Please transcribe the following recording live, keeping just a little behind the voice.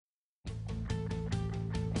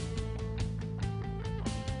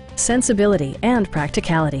Sensibility and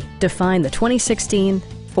practicality define the 2016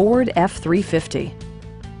 Ford F-350.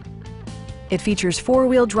 It features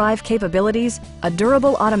four-wheel drive capabilities, a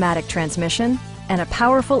durable automatic transmission, and a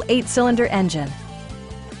powerful 8-cylinder engine.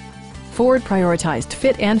 Ford prioritized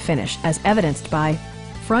fit and finish as evidenced by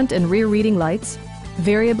front and rear reading lights,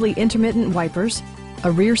 variably intermittent wipers,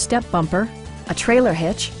 a rear step bumper, a trailer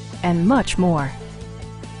hitch, and much more.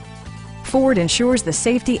 Ford ensures the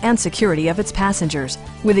safety and security of its passengers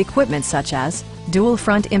with equipment such as dual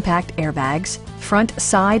front impact airbags, front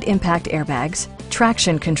side impact airbags,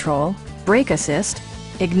 traction control, brake assist,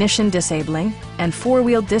 ignition disabling, and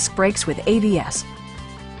four-wheel disc brakes with ABS.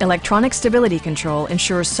 Electronic stability control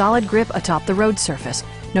ensures solid grip atop the road surface,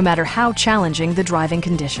 no matter how challenging the driving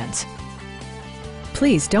conditions.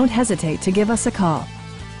 Please don't hesitate to give us a call.